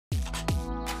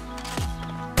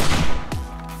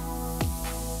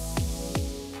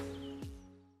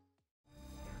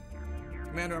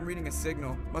Commander, I'm reading a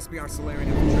signal. Must be our Salarian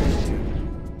infiltration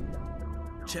team.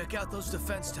 Check out those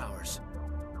defense towers.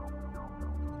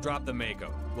 Drop the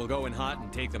Mako. We'll go in hot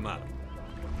and take them out.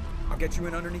 I'll get you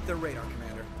in underneath their radar,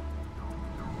 Commander.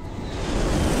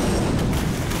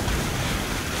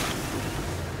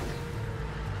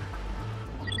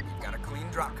 Got a clean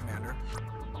drop, Commander.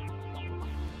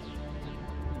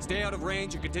 Stay out of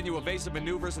range and continue evasive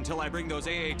maneuvers until I bring those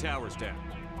AA towers down.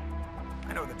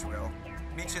 I know the drill.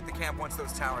 Meet you at the camp once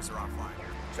those towers are offline.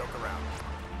 Joke around.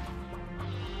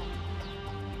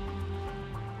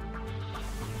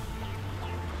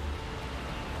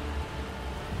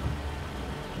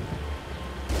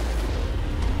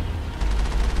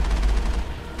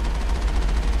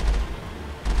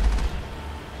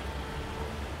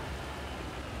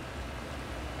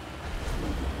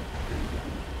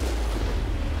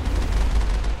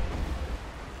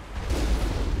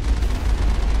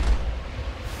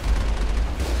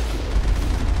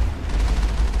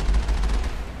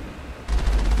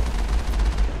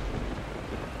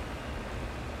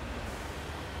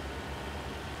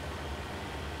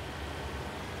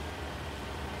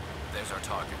 There's our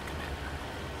target, Commander.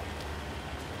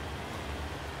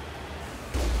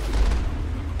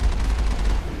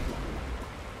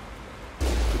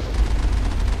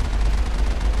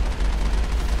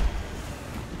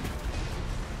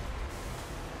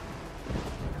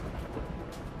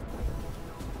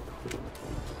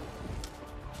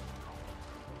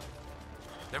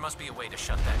 There must be a way to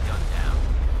shut that gun down.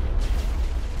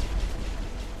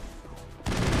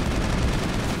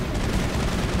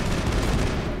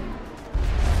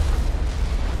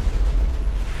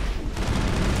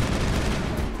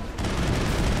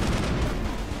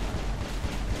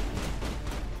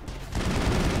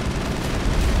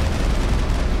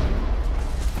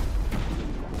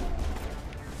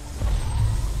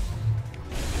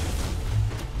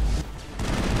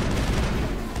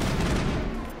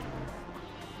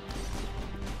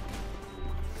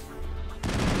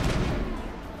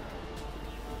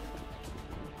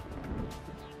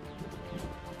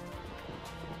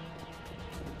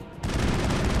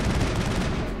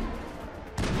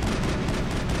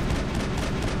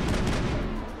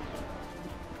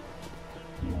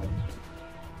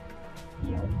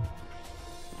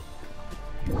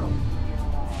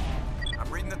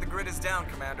 I'm reading that the grid is down,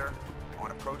 Commander.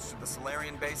 On approach to the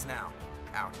Salarian base now.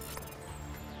 Out.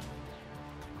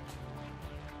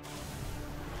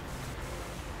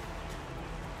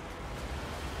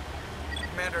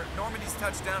 Commander, Normandy's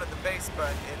touched down at the base,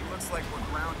 but it looks like we're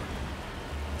grounded.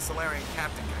 The Salarian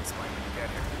captain can explain when you get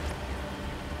here.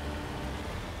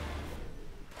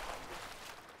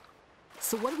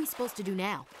 So what are we supposed to do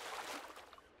now?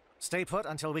 Stay put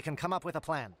until we can come up with a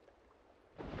plan.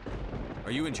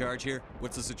 Are you in charge here?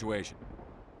 What's the situation?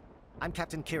 I'm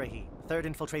Captain Kirahi, 3rd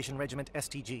Infiltration Regiment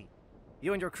STG.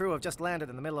 You and your crew have just landed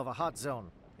in the middle of a hot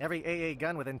zone. Every AA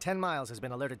gun within 10 miles has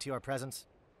been alerted to your presence.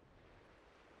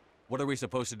 What are we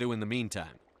supposed to do in the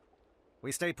meantime?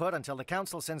 We stay put until the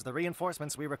Council sends the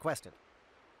reinforcements we requested.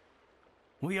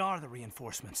 We are the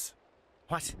reinforcements.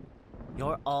 What?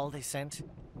 You're all they sent?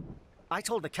 I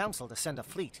told the Council to send a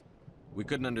fleet. We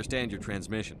couldn't understand your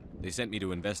transmission. They sent me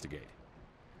to investigate.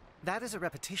 That is a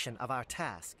repetition of our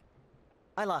task.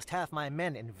 I lost half my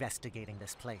men investigating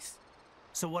this place.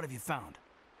 So what have you found?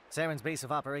 Saren's base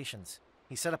of operations.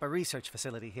 He set up a research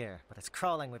facility here, but it's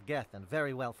crawling with Geth and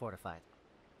very well fortified.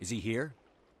 Is he here?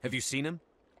 Have you seen him?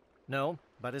 No,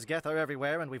 but his Geth are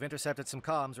everywhere and we've intercepted some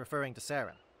comms referring to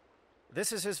Saren.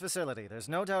 This is his facility, there's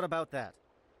no doubt about that.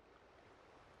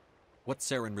 What's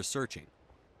Saren researching?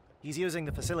 He's using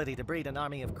the facility to breed an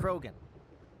army of Krogan.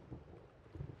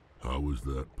 How is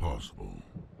that possible?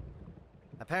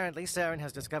 Apparently, Saren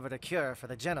has discovered a cure for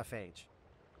the genophage.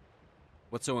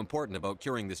 What's so important about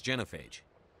curing this genophage?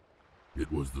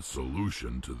 It was the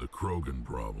solution to the Krogan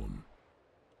problem.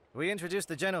 We introduced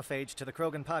the genophage to the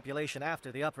Krogan population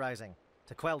after the uprising,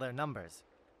 to quell their numbers.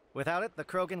 Without it, the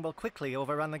Krogan will quickly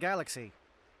overrun the galaxy.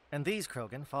 And these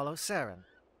Krogan follow Saren.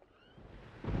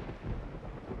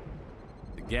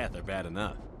 The Geth are bad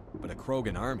enough, but a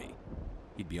Krogan army?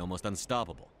 He'd be almost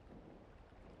unstoppable.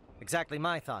 Exactly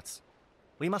my thoughts.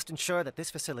 We must ensure that this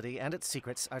facility and its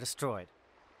secrets are destroyed.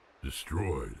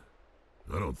 Destroyed?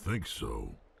 I don't think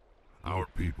so. Our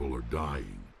people are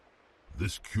dying.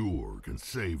 This cure can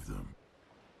save them.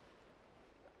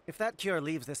 If that cure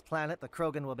leaves this planet, the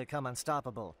Krogan will become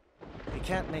unstoppable. We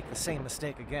can't make the same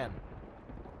mistake again.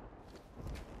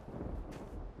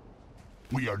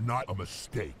 We are not a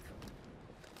mistake.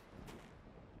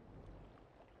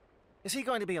 Is he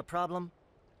going to be a problem?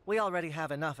 We already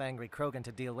have enough angry Krogan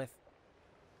to deal with.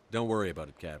 Don't worry about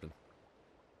it, Captain.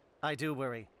 I do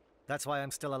worry. That's why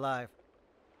I'm still alive.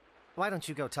 Why don't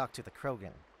you go talk to the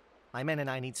Krogan? My men and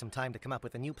I need some time to come up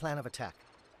with a new plan of attack.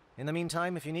 In the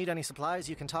meantime, if you need any supplies,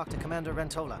 you can talk to Commander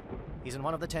Rentola. He's in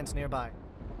one of the tents nearby.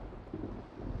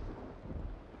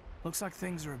 Looks like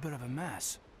things are a bit of a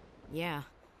mess. Yeah.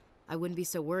 I wouldn't be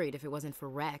so worried if it wasn't for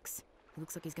Wrex. He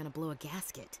looks like he's gonna blow a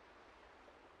gasket.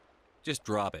 Just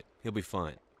drop it. He'll be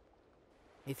fine.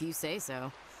 If you say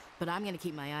so. But I'm gonna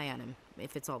keep my eye on him,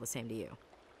 if it's all the same to you.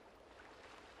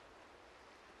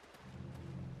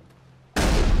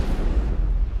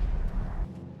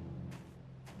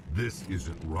 This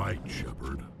isn't right,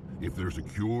 Shepard. If there's a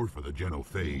cure for the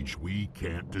genophage, we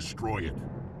can't destroy it.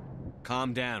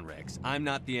 Calm down, Wrex. I'm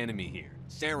not the enemy here.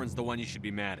 Saren's the one you should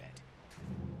be mad at.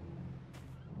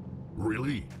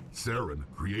 Really? Saren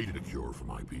created a cure for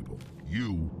my people.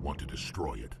 You want to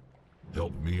destroy it.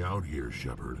 Help me out here,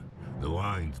 Shepard. The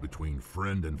lines between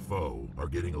friend and foe are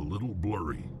getting a little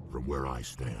blurry from where I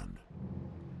stand.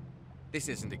 This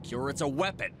isn't a cure, it's a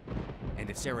weapon! And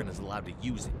if Saren is allowed to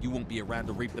use it, you won't be around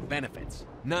to reap the benefits.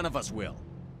 None of us will.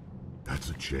 That's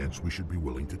a chance we should be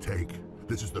willing to take.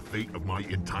 This is the fate of my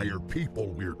entire people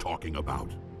we're talking about.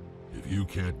 If you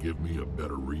can't give me a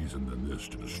better reason than this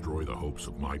to destroy the hopes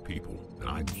of my people, then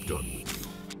I'm done with you.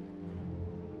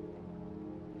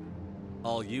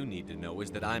 All you need to know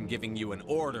is that I'm giving you an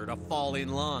order to fall in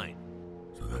line.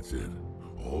 So that's it.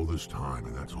 All this time,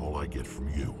 and that's all I get from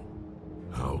you.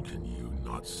 How can you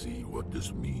not see what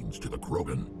this means to the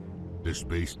Krogan? This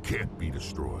base can't be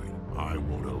destroyed. I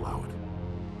won't allow it.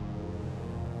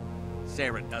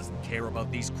 Saren doesn't care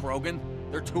about these Krogan.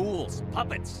 They're tools,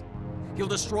 puppets. He'll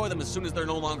destroy them as soon as they're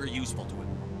no longer useful to him.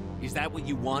 Is that what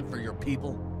you want for your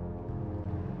people?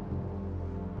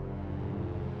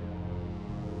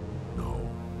 No,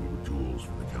 we were tools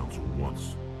for the Council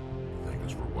once. Thank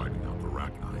us for wiping out the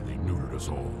Rachni. They neutered us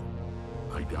all.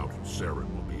 I doubt Saren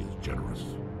will be as generous.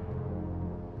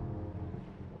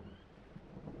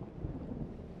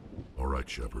 All right,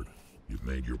 Shepard. You've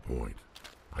made your point.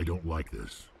 I don't like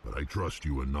this, but I trust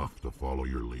you enough to follow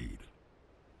your lead.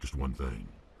 Just one thing.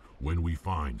 When we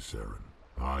find Saren,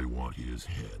 I want his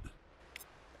head.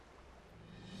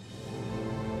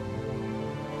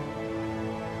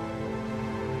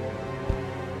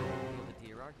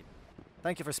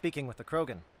 Thank you for speaking with the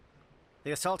Krogan.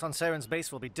 The assault on Saren's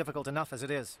base will be difficult enough as it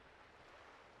is.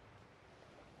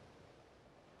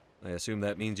 I assume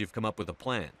that means you've come up with a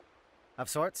plan. Of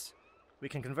sorts. We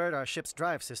can convert our ship's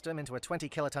drive system into a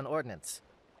 20-kiloton ordnance.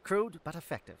 Crude, but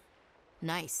effective.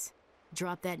 Nice.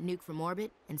 Drop that nuke from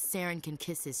orbit, and Saren can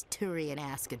kiss his Turian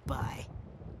ass goodbye.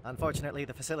 Unfortunately,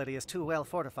 the facility is too well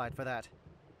fortified for that.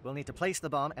 We'll need to place the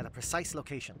bomb at a precise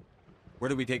location. Where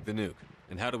do we take the nuke?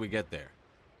 And how do we get there?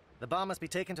 The bomb must be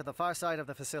taken to the far side of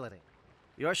the facility.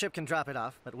 Your ship can drop it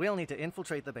off, but we'll need to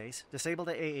infiltrate the base, disable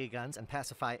the AA guns, and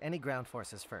pacify any ground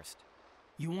forces first.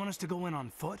 You want us to go in on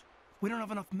foot? We don't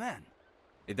have enough men.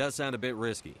 It does sound a bit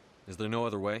risky. Is there no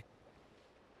other way?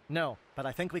 No, but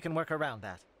I think we can work around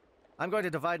that. I'm going to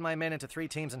divide my men into 3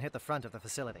 teams and hit the front of the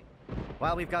facility.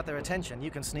 While we've got their attention,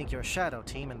 you can sneak your shadow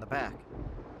team in the back.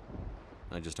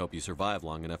 I just hope you survive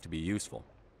long enough to be useful.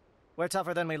 We're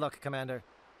tougher than we look, Commander.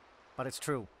 But it's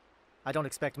true. I don't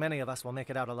expect many of us will make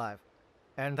it out alive.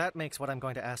 And that makes what I'm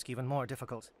going to ask even more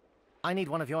difficult. I need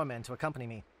one of your men to accompany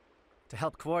me, to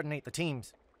help coordinate the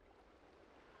teams.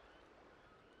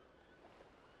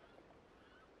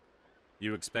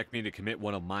 You expect me to commit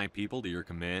one of my people to your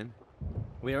command?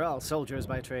 We are all soldiers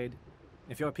by trade.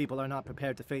 If your people are not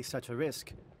prepared to face such a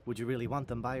risk, would you really want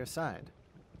them by your side?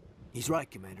 He's right,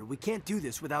 Commander. We can't do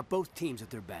this without both teams at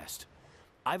their best.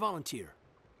 I volunteer.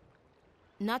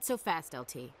 Not so fast,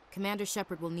 LT. Commander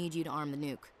Shepard will need you to arm the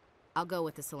nuke. I'll go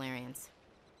with the Solarians.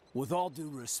 With all due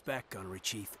respect, Gunnery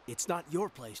Chief, it's not your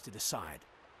place to decide.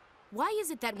 Why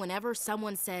is it that whenever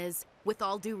someone says, with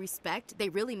all due respect, they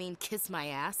really mean kiss my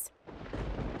ass?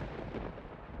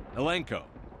 Elenko,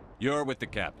 you're with the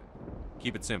captain.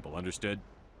 Keep it simple, understood?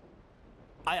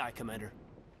 Aye, aye, Commander.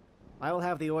 I will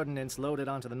have the ordnance loaded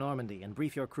onto the Normandy and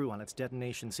brief your crew on its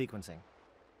detonation sequencing.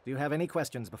 Do you have any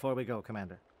questions before we go,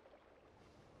 Commander?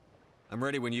 I'm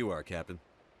ready when you are, Captain.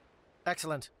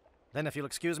 Excellent. Then if you'll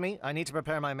excuse me, I need to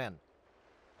prepare my men.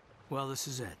 Well, this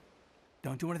is it.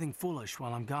 Don't do anything foolish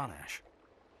while I'm gone, Ash.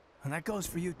 And that goes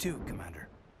for you too, Commander.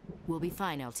 We'll be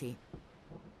fine, LT.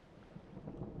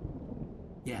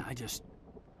 Yeah,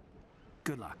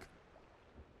 good luck.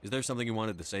 Is there something you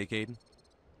wanted to say, Caden?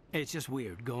 It's just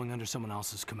weird, going under someone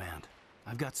else's command.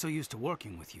 I've got so used to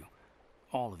working with you.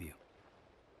 All of you.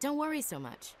 Don't worry so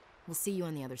much. We'll see you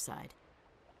on the other side.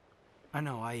 I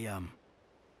know,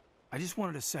 I just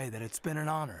wanted to say that it's been an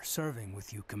honor serving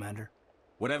with you, Commander.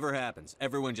 Whatever happens,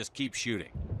 everyone just keep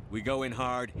shooting. We go in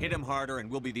hard, hit them harder, and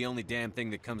we'll be the only damn thing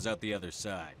that comes out the other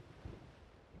side.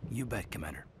 You bet,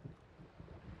 Commander.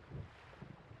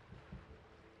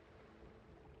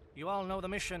 You all know the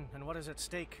mission and what is at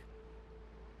stake.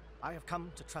 I have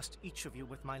come to trust each of you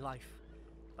with my life,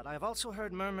 but I have also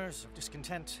heard murmurs of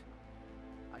discontent.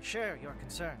 I share your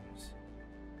concerns.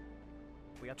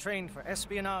 We are trained for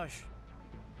espionage.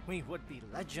 We would be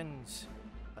legends,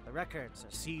 but the records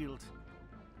are sealed.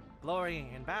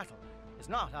 Glorying in battle is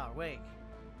not our way.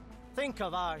 Think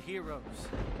of our heroes.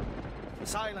 The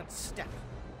Silent Step,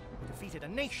 who defeated a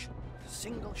nation with a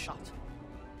single shot.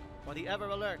 Or the Ever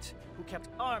Alert, who kept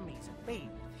armies at bay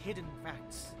with hidden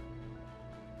facts.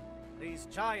 These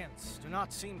giants do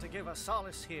not seem to give us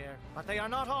solace here, but they are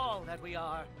not all that we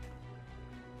are.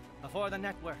 Before the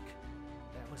network,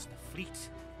 there was the fleet.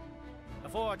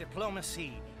 Before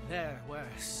diplomacy, there were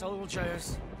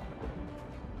soldiers.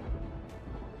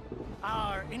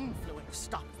 Our influence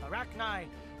stopped the Arachni,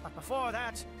 but before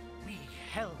that, we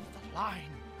held the line.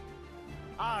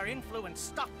 Our influence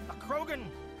stopped the Krogan,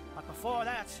 but before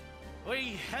that,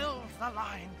 we held the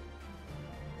line.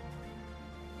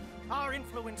 Our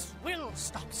influence will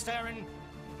stop Saren.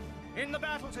 In the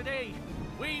battle today,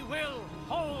 we will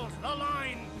hold the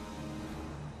line.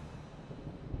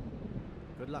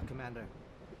 Good luck, Commander.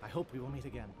 I hope we will meet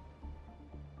again.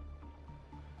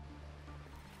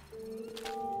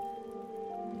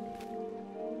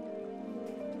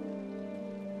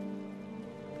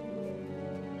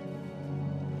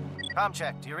 Comm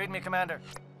check. Do you read me, Commander?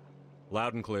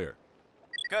 Loud and clear.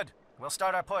 Good. We'll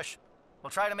start our push. We'll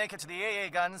try to make it to the AA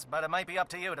guns, but it might be up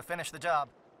to you to finish the job.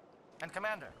 And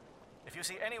Commander, if you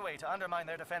see any way to undermine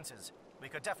their defenses, we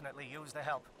could definitely use the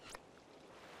help.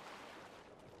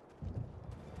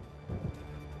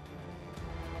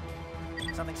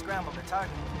 Something scrambled the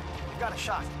target. We've got a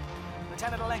shot.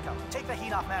 Lieutenant Alenko, take the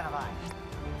heat off Manavai.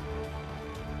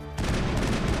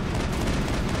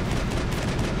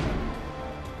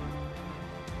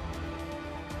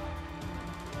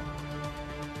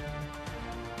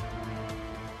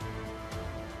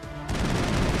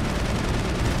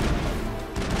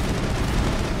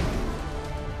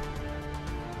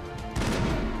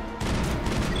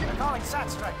 They're calling SAT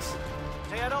strikes.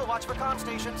 JNO, watch for comm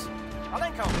stations.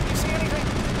 Alenko, do you see anything?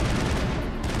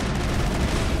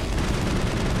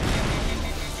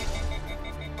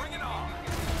 Bring it on!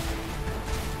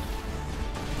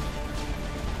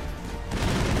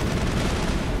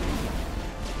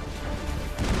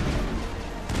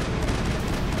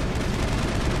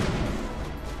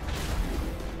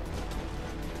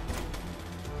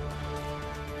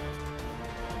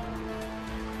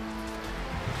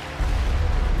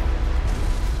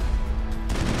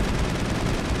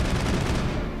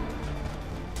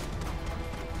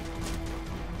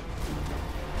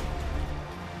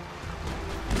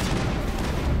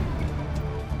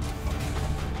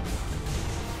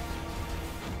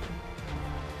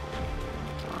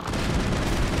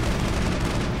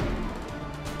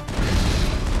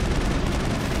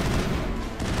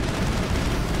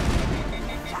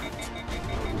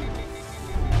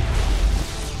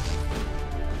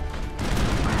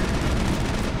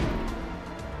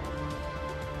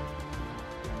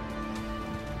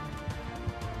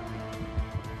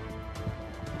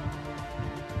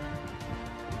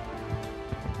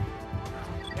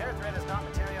 Air threat has not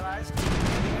materialized.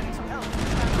 We need some help.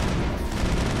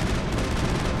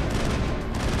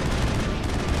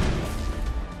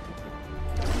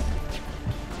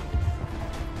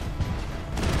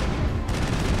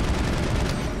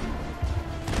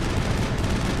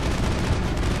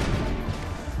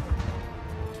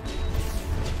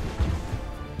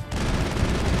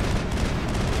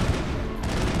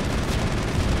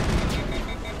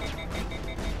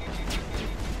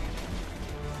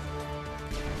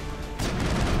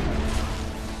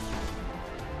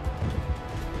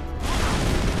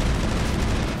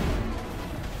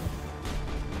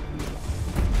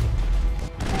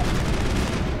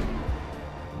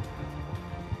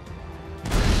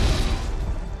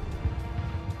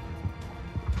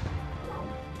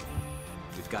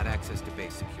 Got access to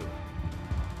base security.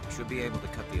 Should be able to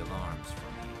cut the alarms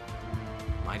from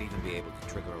here. Might even be able to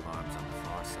trigger alarms on the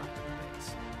far side of the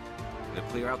base. It'll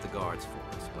clear out the guards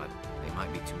for us, but they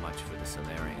might be too much for the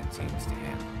Salarian teams to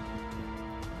handle.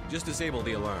 Just disable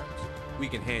the alarms. We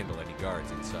can handle any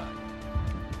guards inside.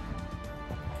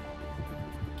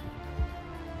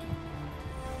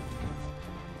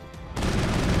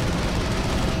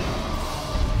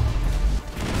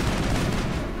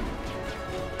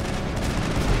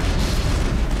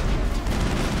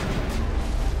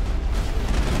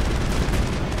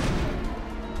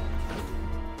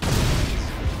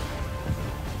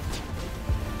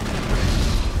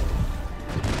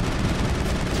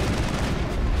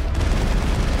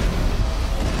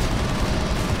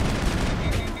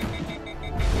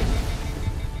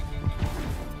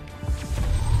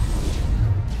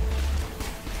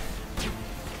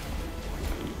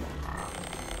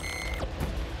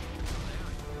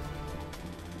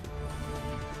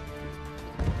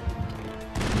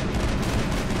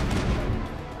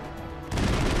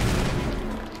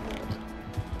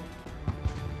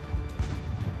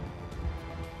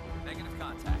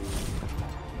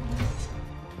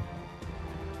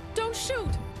 Don't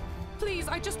shoot! Please,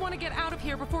 I just want to get out of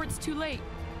here before it's too late.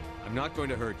 I'm not going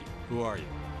to hurt you. Who are you?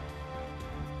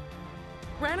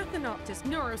 Ranathanoptis,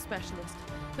 neurospecialist.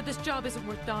 But this job isn't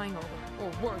worth dying over,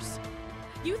 or worse.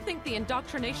 You think the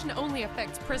indoctrination only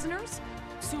affects prisoners?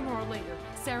 Sooner or later,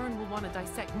 Saren will want to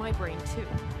dissect my brain too.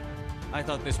 I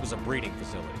thought this was a breeding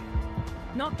facility.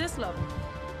 Not this level.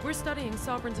 We're studying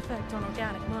Sovereign's effect on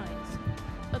organic minds.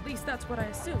 At least that's what I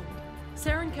assumed.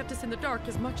 Saren kept us in the dark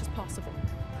as much as possible.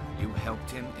 You helped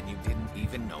him and you didn't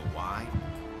even know why?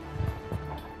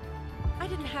 I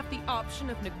didn't have the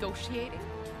option of negotiating.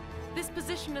 This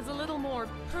position is a little more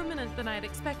permanent than I'd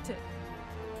expected.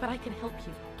 But I can help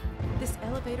you. This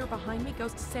elevator behind me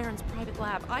goes to Saren's private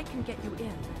lab. I can get you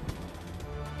in.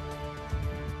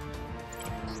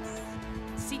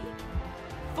 See?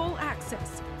 Full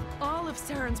access. All of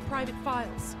Saren's private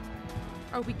files.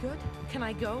 Are we good? Can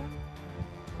I go?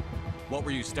 What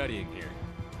were you studying here?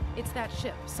 It's that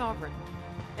ship, Sovereign.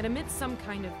 It emits some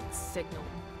kind of signal.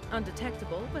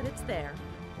 Undetectable, but it's there.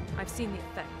 I've seen the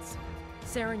effects.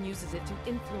 Saren uses it to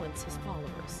influence his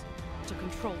followers, to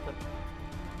control them.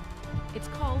 It's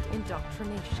called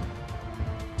indoctrination.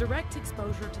 Direct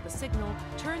exposure to the signal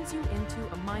turns you into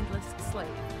a mindless slave,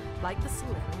 like the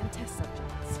Solarian test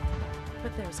subjects.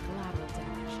 But there's collateral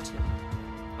damage, too.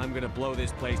 I'm gonna blow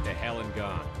this place to hell and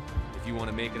gone. If you want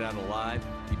to make it out alive,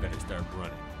 you better start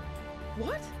running.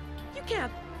 What? You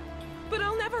can't. But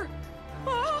I'll never.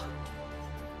 Oh!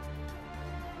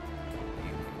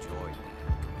 You enjoyed that,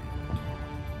 Commander.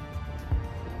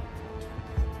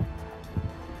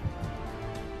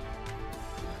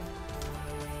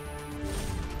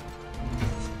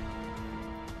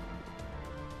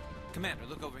 Commander,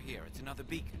 look over here. It's another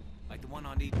beacon, like the one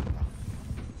on Eden.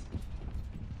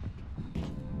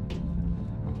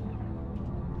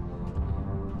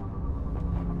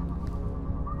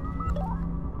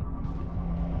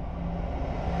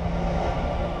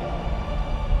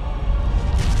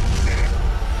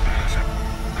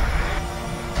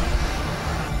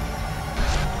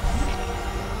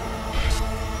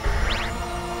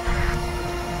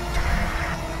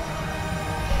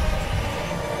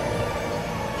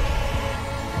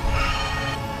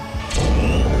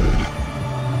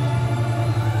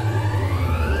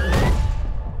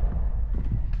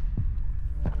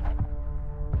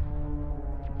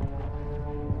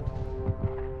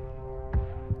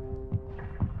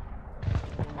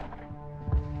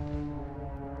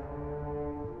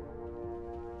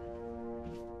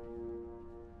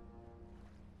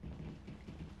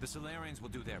 The Solarians will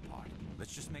do their part.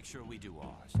 Let's just make sure we do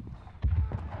ours.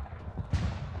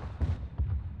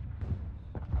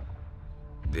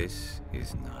 This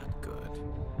is not good.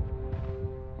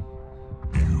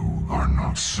 You are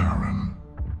not Saren.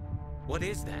 What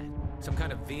is that? Some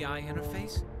kind of VI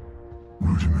interface?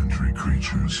 Rudimentary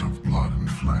creatures of blood and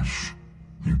flesh.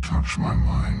 You touch my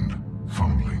mind,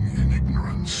 fumbling in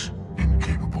ignorance,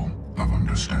 incapable of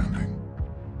understanding.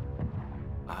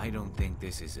 I don't think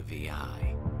this is a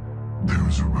VI. There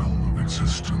is a realm of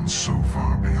existence so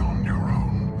far beyond your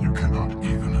own, you cannot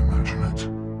even imagine it.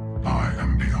 I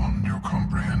am beyond your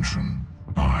comprehension.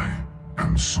 I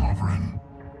am Sovereign.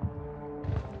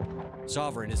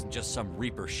 Sovereign isn't just some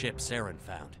Reaper ship Saren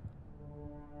found.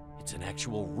 It's an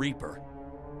actual Reaper.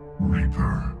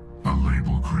 Reaper, a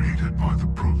label created by the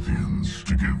Protheans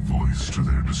to give voice to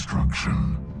their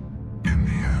destruction. In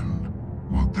the end,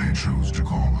 what they chose to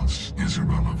call us is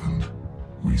irrelevant.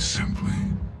 We simply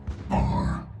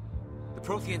are. The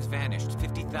Protheans vanished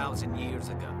 50,000 years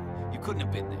ago. You couldn't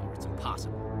have been there. It's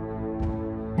impossible.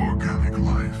 Organic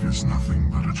life is nothing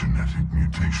but a genetic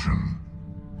mutation.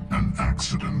 An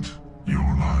accident. Your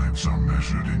lives are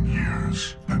measured in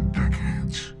years and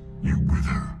decades. You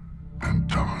wither and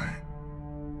die.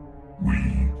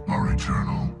 We are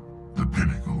eternal, the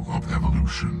pinnacle of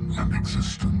evolution and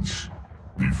existence.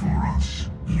 Before us,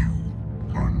 you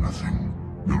are nothing.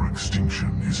 Your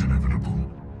extinction is inevitable.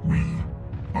 We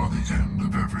are the end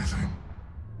of everything.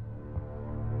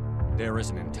 There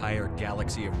is an entire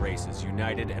galaxy of races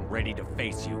united and ready to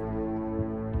face you.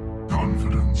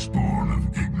 Confidence born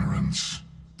of ignorance.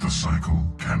 The cycle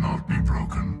cannot be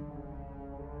broken.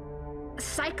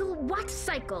 Cycle? What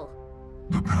cycle?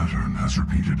 The pattern has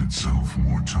repeated itself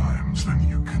more times than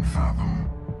you can fathom.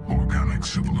 Organic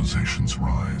civilizations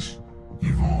rise,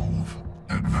 evolve,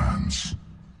 advance,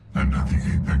 and at the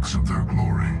apex of their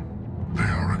glory, they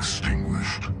are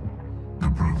extinguished. The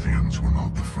Protheans were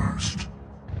not the first.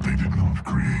 They did not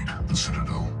create the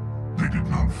Citadel. They did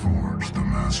not forge the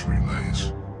mass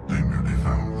relays. They merely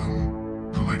found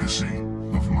them. The legacy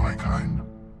of my kind.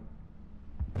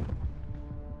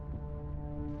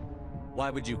 Why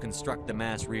would you construct the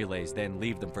mass relays, then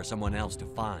leave them for someone else to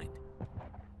find?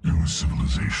 Your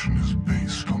civilization is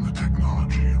based on the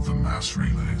technology of the mass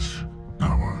relays.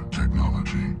 Our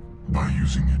technology. By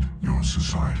using it, your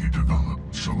society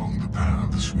develops along the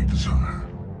paths we desire.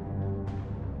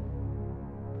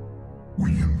 We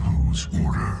impose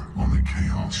order on the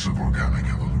chaos of organic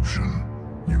evolution.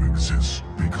 You exist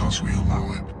because we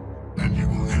allow it, and you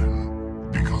will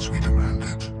end because we demand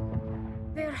it.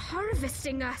 They're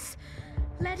harvesting us,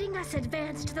 letting us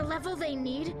advance to the level they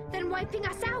need, then wiping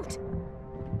us out.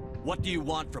 What do you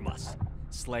want from us?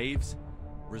 Slaves?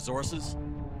 Resources?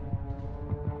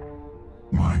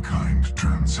 My kind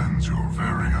transcends your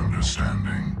very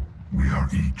understanding. We are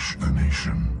each a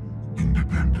nation,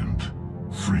 independent,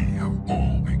 free of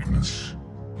all weakness.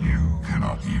 You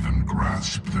cannot even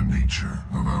grasp the nature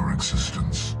of our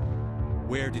existence.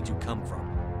 Where did you come from?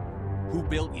 Who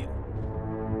built you?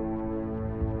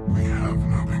 We have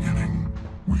no beginning.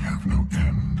 We have no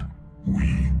end.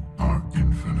 We are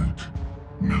infinite.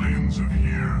 Millions of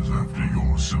years after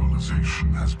your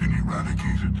civilization has been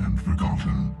eradicated and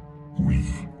forgotten, we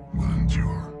will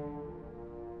endure.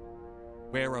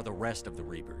 Where are the rest of the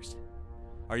Reapers?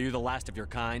 Are you the last of your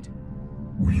kind?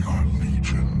 We are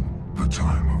legion. The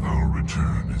time of our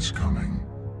return is coming.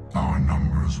 Our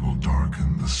numbers will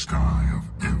darken the sky of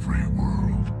every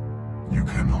world. You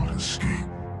cannot escape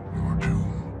your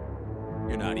doom.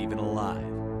 You're not even alive.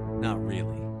 Not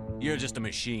really. You're just a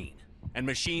machine. And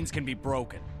machines can be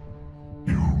broken.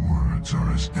 Your words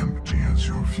are as empty as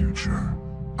your future.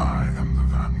 I am the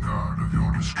vanguard of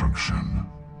your destruction.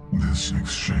 This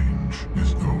exchange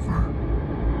is over.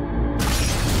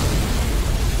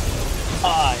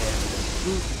 I am the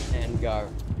brute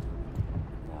vanguard.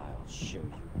 I'll show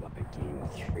you up at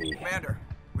Game 3. Commander,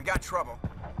 we got trouble.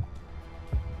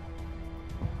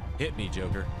 Hit me,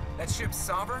 Joker. That ship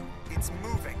Sovereign? It's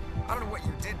moving. I don't know what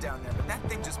you did down there, but that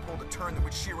thing just pulled a turn that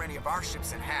would shear any of our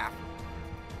ships in half.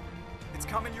 It's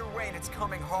coming your way, and it's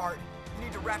coming hard. You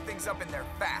need to wrap things up in there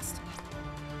fast.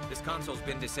 This console's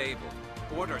been disabled.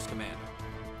 Orders, Commander.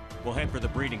 We'll head for the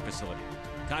breeding facility.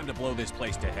 Time to blow this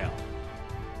place to hell.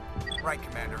 Right,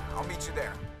 Commander. I'll meet you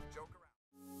there.